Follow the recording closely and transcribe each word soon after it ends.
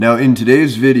Now in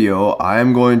today's video, I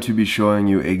am going to be showing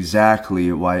you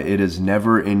exactly why it is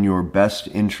never in your best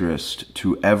interest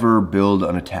to ever build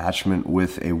an attachment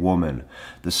with a woman.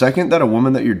 The second that a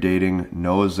woman that you're dating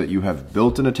knows that you have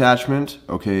built an attachment,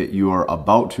 okay, you are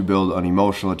about to build an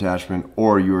emotional attachment,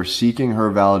 or you are seeking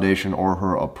her validation or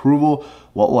her approval,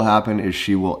 what will happen is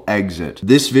she will exit.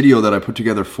 This video that I put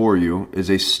together for you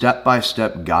is a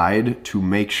step-by-step guide to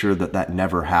make sure that that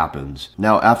never happens.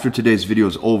 Now, after today's video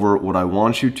is over, what I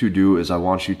want you to do is I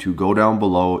want you to go down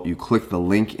below, you click the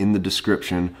link in the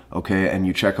description, okay, and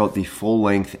you check out the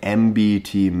full-length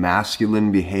MBT,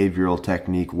 Masculine Behavioral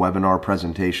Technique webinar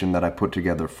presentation that I put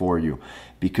together for you.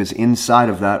 Because inside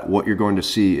of that, what you're going to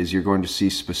see is you're going to see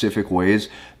specific ways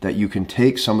that you can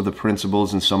take some of the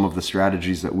principles and some of the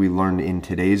strategies that we learned in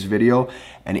today's video,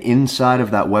 and inside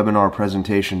of that webinar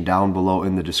presentation down below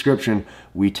in the description,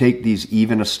 we take these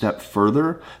even a step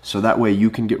further, so that way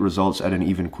you can get results at an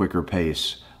even quicker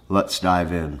pace. Let's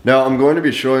dive in. Now, I'm going to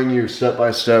be showing you step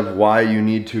by step why you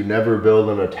need to never build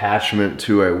an attachment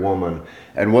to a woman.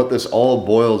 And what this all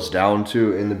boils down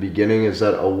to in the beginning is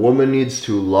that a woman needs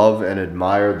to love and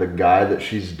admire the guy that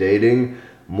she's dating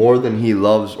more than he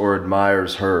loves or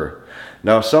admires her.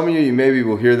 Now, some of you maybe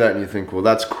will hear that and you think, well,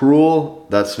 that's cruel.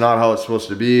 That's not how it's supposed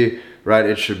to be, right?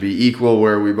 It should be equal,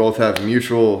 where we both have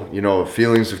mutual,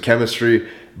 feelings of chemistry.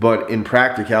 But in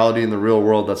practicality, in the real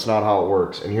world, that's not how it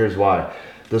works. And here's why.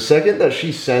 The second that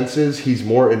she senses he's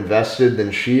more invested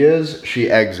than she is, she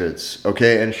exits,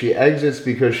 okay? And she exits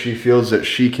because she feels that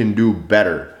she can do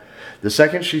better. The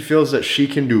second she feels that she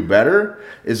can do better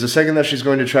is the second that she's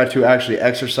going to try to actually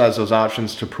exercise those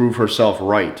options to prove herself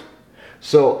right.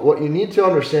 So what you need to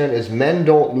understand is men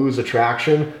don't lose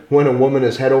attraction when a woman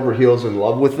is head over heels in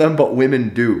love with them, but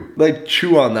women do. Like,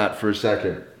 chew on that for a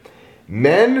second.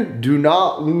 Men do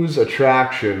not lose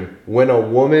attraction when a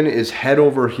woman is head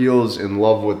over heels in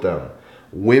love with them.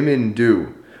 Women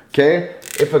do, okay?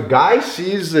 If a guy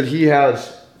sees that he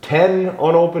has 10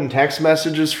 unopened text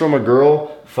messages from a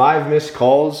girl, 5 missed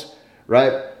calls,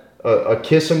 right? A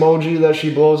kiss emoji that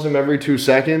she blows him every 2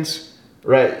 seconds,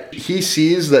 right? He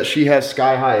sees that she has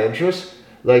sky-high interest,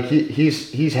 like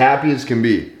he's happy as can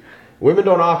be. Women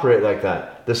don't operate like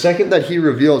that. The second that he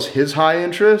reveals his high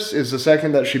interest is the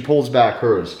second that she pulls back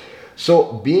hers.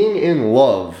 So being in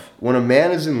love, when a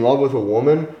man is in love with a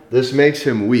woman, this makes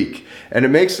him weak. And it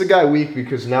makes the guy weak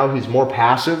because now he's more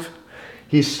passive.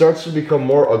 He starts to become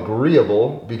more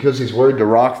agreeable because he's worried to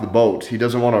rock the boat. He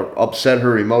doesn't want to upset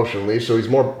her emotionally, so he's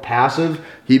more passive.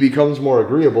 He becomes more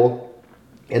agreeable.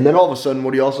 And then all of a sudden,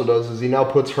 what he also does is he now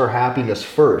puts her happiness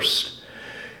first.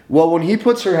 Well, when he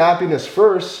puts her happiness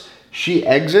first, she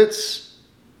exits,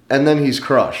 and then he's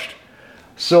crushed.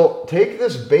 So take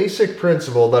this basic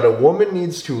principle that a woman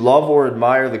needs to love or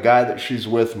admire the guy that she's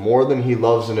with more than he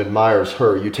loves and admires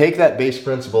her. You take that base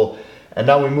principle, and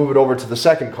now we move it over to the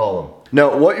second column.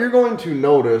 Now, what you're going to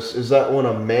notice is that when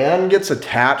a man gets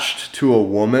attached to a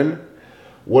woman,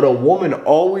 what a woman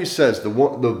always says, the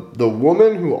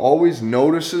woman who always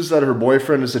notices that her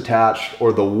boyfriend is attached,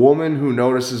 or the woman who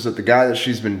notices that the guy that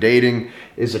she's been dating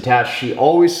is attached, she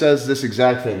always says this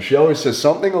exact thing. She always says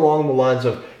something along the lines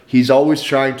of, he's always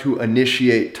trying to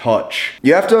initiate touch.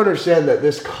 You have to understand that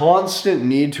this constant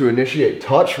need to initiate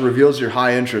touch reveals your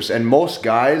high interest. And most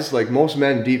guys, like most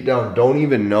men deep down, don't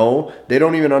even know. They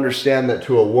don't even understand that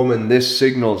to a woman, this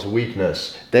signals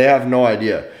weakness. They have no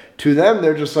idea. To them,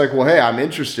 they're just like, well, hey, I'm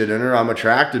interested in her. I'm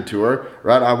attracted to her,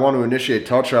 right? I want to initiate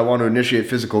touch. I want to initiate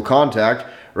physical contact,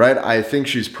 right? I think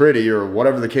she's pretty, or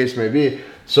whatever the case may be.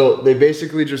 So they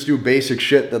basically just do basic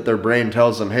shit that their brain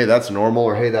tells them, hey, that's normal,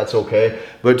 or hey, that's okay.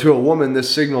 But to a woman,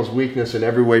 this signals weakness in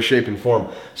every way, shape, and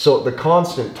form. So the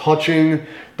constant touching,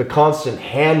 the constant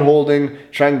hand-holding,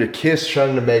 trying to kiss,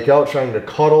 trying to make out, trying to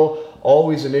cuddle,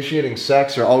 always initiating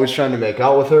sex, or always trying to make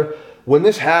out with her. When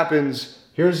this happens,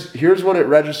 here's what it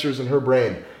registers in her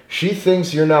brain. She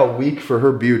thinks you're now weak for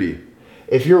her beauty.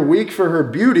 If you're weak for her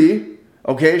beauty,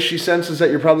 okay, she senses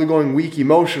that you're probably going weak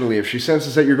emotionally. If she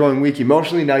senses that you're going weak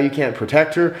emotionally, now you can't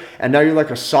protect her, and now you're like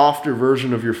a softer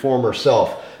version of your former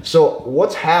self. So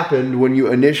what's happened when you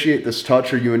initiate this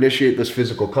touch or you initiate this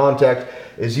physical contact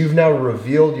is you've now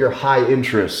revealed your high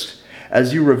interest.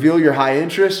 As you reveal your high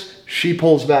interest, she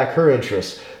pulls back her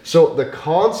interest. So the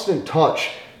constant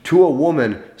touch to a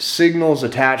woman signals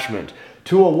attachment.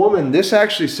 To a woman, this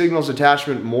actually signals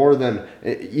attachment more than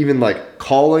even like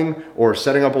calling or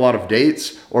setting up a lot of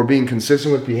dates or being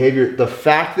consistent with behavior. The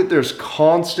fact that there's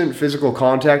constant physical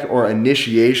contact or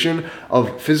initiation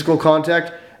of physical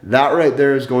contact, that right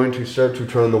there is going to start to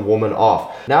turn the woman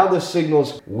off. Now this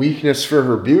signals weakness for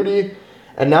her beauty,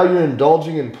 and now you're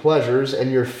indulging in pleasures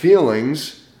and your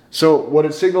feelings So what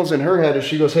it signals in her head is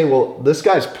she goes, hey, well, this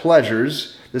guy's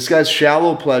pleasures, this guy's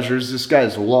shallow pleasures, this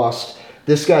guy's lust,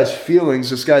 this guy's feelings,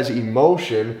 this guy's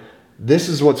emotion, this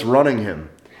is what's running him.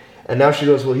 And now she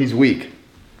goes, well, he's weak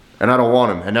and I don't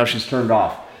want him. And now she's turned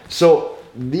off. So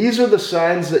these are the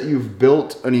signs that you've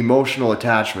built an emotional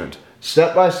attachment.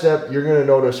 Step by step, you're going to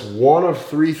notice one of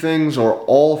three things or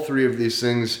all three of these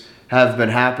things have been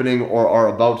happening or are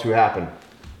about to happen.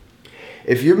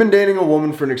 If you've been dating a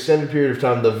woman for an extended period of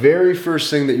time, the very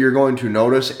first thing that you're going to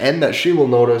notice and that she will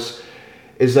notice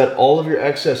is that all of your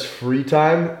excess free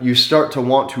time, you start to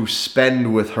want to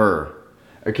spend with her.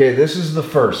 Okay, this is the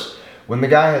first. When the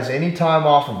guy has any time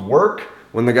off of work,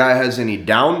 when the guy has any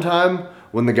downtime,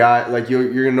 when the guy, like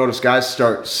you're gonna notice guys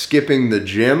start skipping the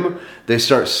gym, they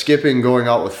start skipping going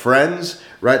out with friends,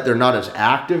 right? They're not as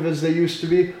active as they used to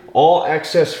be. All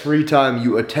excess free time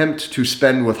you attempt to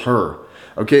spend with her.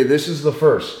 Okay, this is the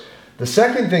first. The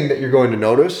second thing that you're going to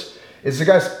notice is the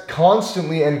guy's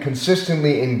constantly and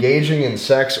consistently engaging in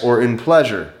sex or in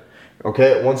pleasure.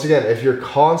 Okay, once again, if you're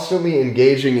constantly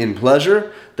engaging in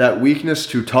pleasure, that weakness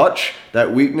to touch,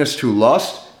 that weakness to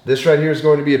lust, this right here is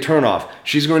going to be a turnoff.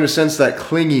 She's going to sense that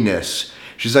clinginess.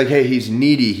 She's like, hey, he's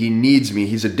needy, he needs me,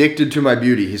 he's addicted to my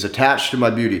beauty, he's attached to my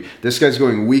beauty. This guy's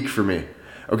going weak for me.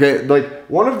 Okay, like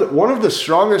one of the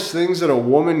strongest things that a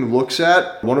woman looks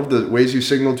at, one of the ways you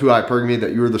signal to hypergamy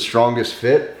that you're the strongest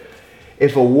fit,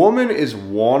 if a woman is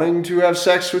wanting to have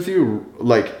sex with you,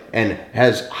 like, and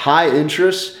has high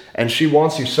interest, and she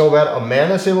wants you so bad, a man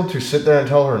that's able to sit there and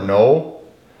tell her no,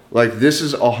 like this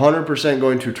is 100%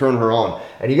 going to turn her on.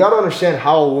 And you got to understand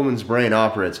how a woman's brain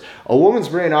operates. A woman's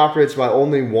brain operates by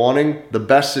only wanting the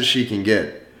best that she can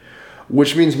get.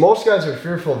 Which means most guys are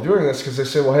fearful of doing this because they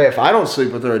say, well, hey, if I don't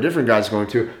sleep with her, a different guy's going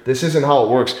to. This isn't how it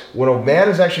works. When a man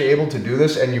is actually able to do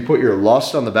this and you put your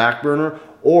lust on the back burner,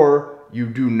 or you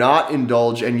do not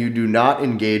indulge and you do not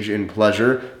engage in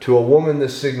pleasure, to a woman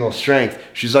this signals strength.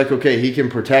 She's like, okay, he can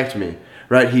protect me,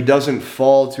 right? He doesn't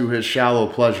fall to his shallow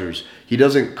pleasures. He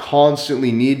doesn't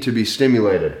constantly need to be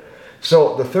stimulated.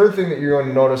 So the third thing that you're going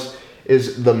to notice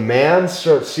is the man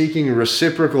starts seeking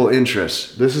reciprocal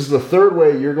interest. This is the third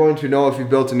way you're going to know if you've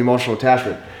built an emotional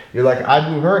attachment. You're like, I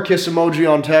blew her a kiss emoji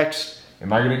on text.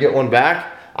 Am I going to get one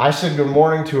back? I said good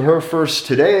morning to her first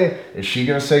today. Is she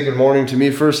going to say good morning to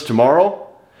me first tomorrow?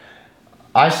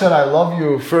 I said I love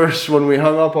you first when we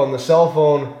hung up on the cell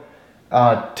phone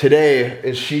today.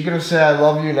 Is she going to say I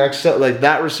love you next? Like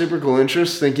that reciprocal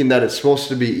interest, thinking that it's supposed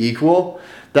to be equal.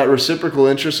 That reciprocal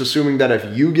interest, assuming that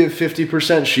if you give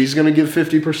 50%, she's going to give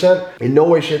 50%. In no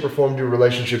way, shape, or form do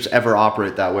relationships ever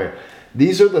operate that way.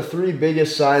 These are the three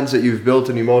biggest signs that you've built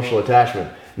an emotional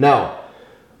attachment. Now,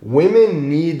 women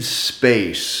need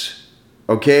space,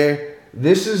 okay?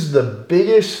 This is the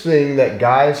biggest thing that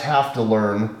guys have to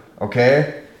learn,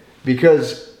 okay?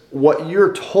 Because what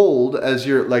you're told as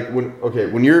you're like,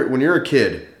 when you're a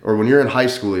kid or when you're in high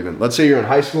school even, let's say you're in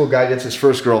high school, a guy gets his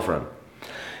first girlfriend.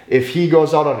 If he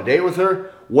goes out on a date with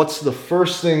her, what's the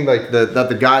first thing like that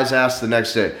the guys ask the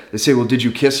next day? They say, well, did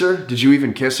you kiss her? Did you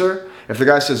even kiss her? If the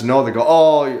guy says no, they go,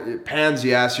 oh,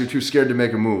 pansy ass, you're too scared to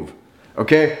make a move.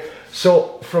 Okay?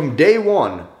 So from day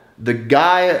one, the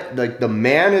guy, like the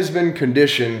man has been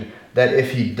conditioned that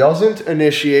if he doesn't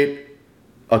initiate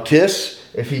a kiss,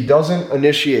 if he doesn't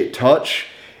initiate touch,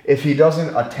 if he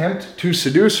doesn't attempt to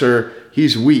seduce her,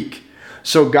 he's weak.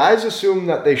 So guys assume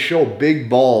that they show big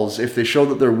balls if they show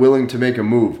that they're willing to make a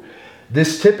move.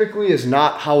 This typically is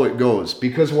not how it goes,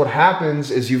 because what happens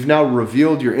is you've now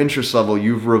revealed your interest level.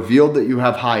 You've revealed that you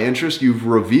have high interest. You've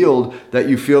revealed that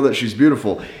you feel that she's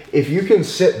beautiful. If you can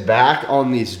sit back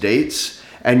on these dates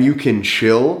and you can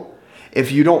chill,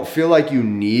 if you don't feel like you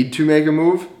need to make a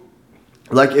move,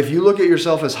 like if you look at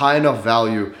yourself as high enough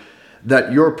value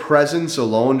that your presence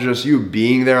alone, just you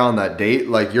being there on that date,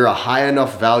 like you're a high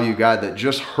enough value guy that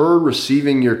just her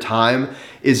receiving your time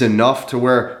is enough to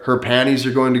where her panties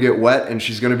are going to get wet and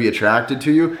she's going to be attracted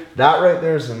to you. That right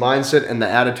there is the mindset and the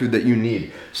attitude that you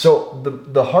need. So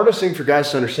the hardest thing for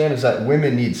guys to understand is that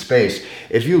women need space.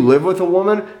 If you live with a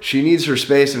woman, she needs her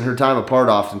space and her time apart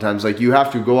oftentimes. Like you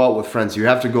have to go out with friends. You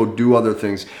have to go do other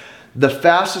things. The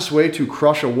fastest way to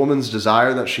crush a woman's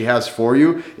desire that she has for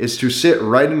you is to sit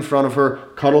right in front of her,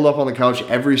 cuddled up on the couch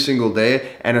every single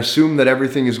day, and assume that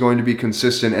everything is going to be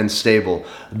consistent and stable.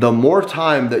 The more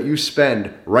time that you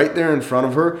spend right there in front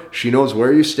of her, she knows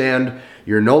where you stand.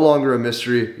 You're no longer a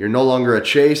mystery. You're no longer a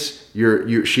chase.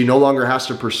 She no longer has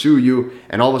to pursue you,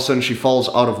 and all of a sudden she falls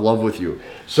out of love with you.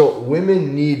 So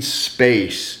women need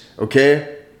space,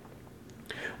 okay?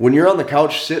 When you're on the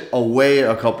couch, sit away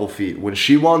a couple feet. When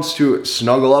she wants to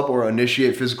snuggle up or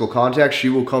initiate physical contact, she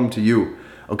will come to you,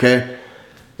 okay?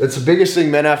 That's the biggest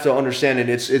thing men have to understand, and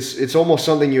it's almost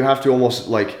something you have to almost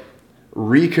like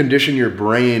recondition your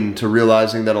brain to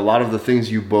realizing that a lot of the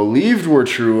things you believed were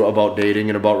true about dating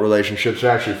and about relationships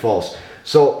are actually false.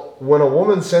 So when a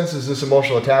woman senses this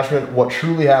emotional attachment, what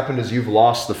truly happened is you've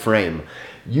lost the frame.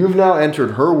 You've now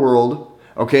entered her world,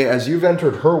 okay? As you've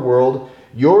entered her world,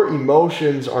 your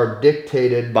emotions are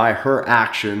dictated by her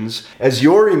actions. As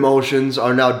your emotions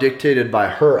are now dictated by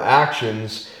her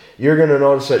actions, you're gonna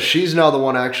notice that she's now the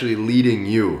one actually leading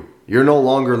you. You're no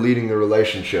longer leading the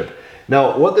relationship.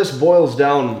 Now, what this boils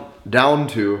down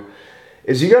to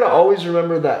is you gotta always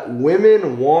remember that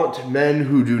women want men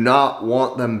who do not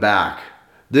want them back.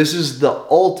 This is the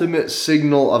ultimate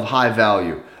signal of high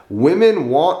value. Women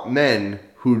want men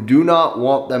who do not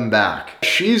want them back.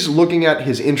 She's looking at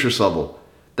his interest level.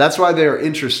 That's why they are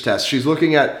interest tests. She's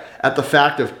looking at the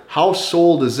fact of how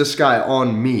sold is this guy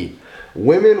on me.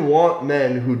 Women want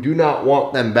men who do not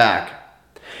want them back.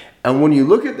 And when you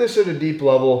look at this at a deep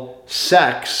level,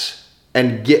 sex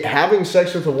and having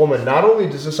sex with a woman, not only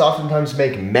does this oftentimes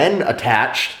make men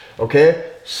attached, okay?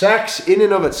 Sex in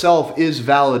and of itself is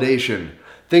validation.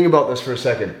 Think about this for a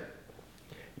second.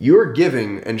 You're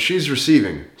giving and she's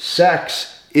receiving.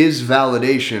 Sex is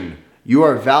validation. You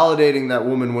are validating that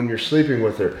woman when you're sleeping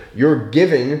with her. You're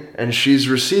giving and she's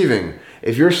receiving.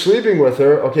 If you're sleeping with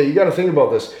her, okay, you got to think about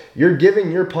this. You're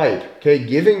giving your pipe, okay?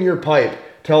 Giving your pipe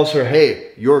tells her,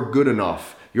 hey, you're good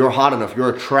enough. You're hot enough. You're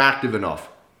attractive enough.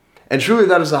 And truly,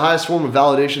 that is the highest form of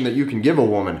validation that you can give a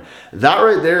woman. That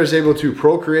right there is able to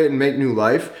procreate and make new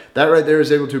life. That right there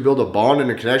is able to build a bond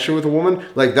and a connection with a woman.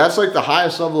 Like, that's like the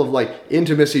highest level of like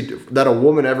intimacy that a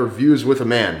woman ever views with a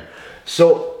man.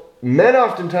 So men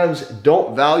oftentimes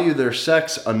don't value their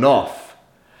sex enough.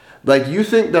 Like, you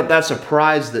think that that's a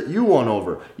prize that you won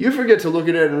over. You forget to look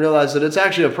at it and realize that it's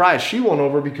actually a prize she won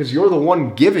over because you're the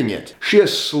one giving it. She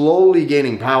is slowly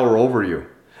gaining power over you.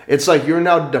 It's like you're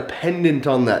now dependent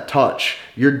on that touch.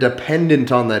 You're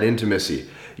dependent on that intimacy.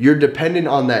 You're dependent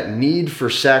on that need for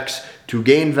sex to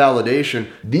gain validation.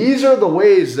 These are the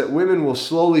ways that women will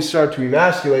slowly start to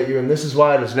emasculate you, and this is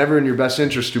why it is never in your best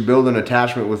interest to build an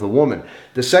attachment with a woman.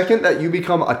 The second that you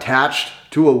become attached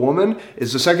to a woman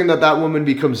is the second that that woman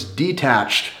becomes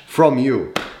detached from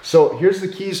you. So here's the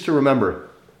keys to remember.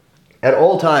 At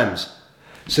all times,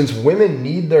 since women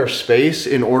need their space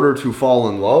in order to fall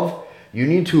in love, you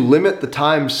need to limit the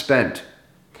time spent.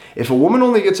 If a woman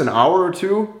only gets an hour or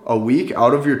two a week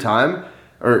out of your time,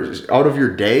 or out of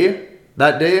your day,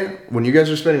 that day, when you guys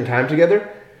are spending time together,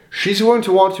 she's going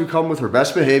to want to come with her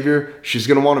best behavior. She's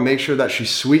going to want to make sure that she's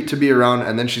sweet to be around,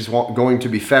 and then she's going to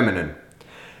be feminine.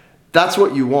 That's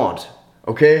what you want,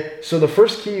 okay? So the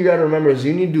first key you got to remember is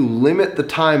you need to limit the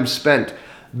time spent.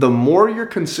 The more you're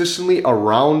consistently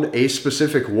around a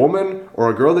specific woman or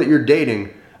a girl that you're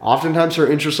dating, oftentimes her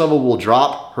interest level will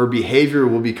drop, her behavior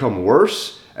will become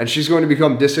worse, and she's going to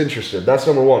become disinterested. That's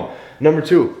number one. Number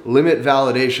two, limit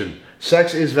validation.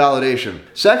 Sex is validation.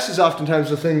 Sex is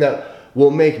oftentimes the thing that will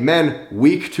make men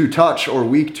weak to touch or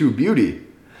weak to beauty.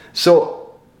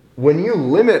 So when you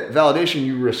limit validation,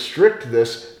 you restrict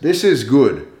this. This is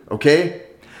good, okay?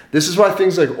 This is why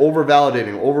things like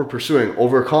over-validating, over-pursuing,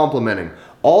 over-complimenting,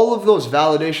 all of those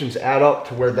validations add up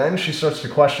to where then she starts to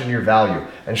question your value.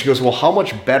 And she goes, well, how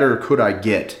much better could I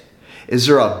get? Is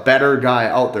there a better guy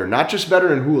out there? Not just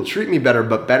better in who will treat me better,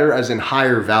 but better as in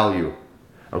higher value.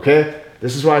 Okay?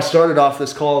 This is why I started off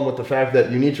this column with the fact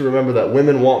that you need to remember that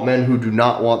women want men who do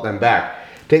not want them back.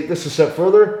 Take this a step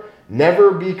further.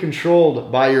 Never be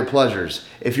controlled by your pleasures.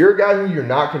 If you're a guy who you're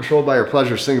not controlled by your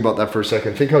pleasures, think about that for a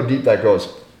second. Think how deep that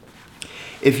goes.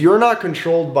 If you're not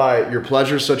controlled by your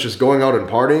pleasures, such as going out and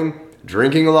partying,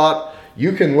 drinking a lot,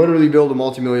 you can literally build a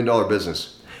multi-million-dollar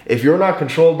business. If you're not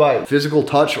controlled by physical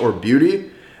touch or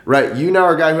beauty, right, you now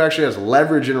are a guy who actually has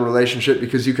leverage in a relationship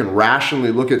because you can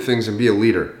rationally look at things and be a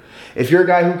leader. If you're a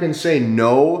guy who can say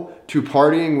no to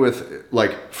partying with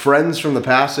like friends from the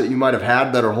past that you might have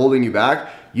had that are holding you back,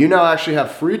 you now actually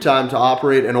have free time to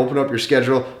operate and open up your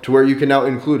schedule to where you can now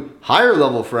include higher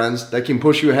level friends that can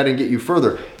push you ahead and get you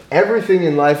further. Everything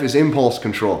in life is impulse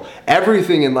control.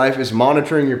 Everything in life is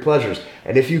monitoring your pleasures.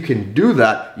 And if you can do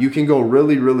that, you can go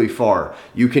really, really far.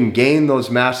 You can gain those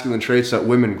masculine traits that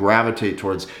women gravitate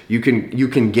towards. You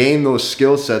can gain those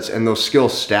skill sets and those skill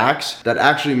stacks that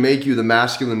actually make you the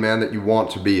masculine man that you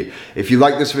want to be. If you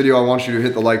like this video, I want you to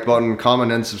hit the like button,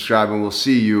 comment, and subscribe, and we'll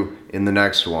see you in the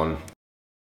next one.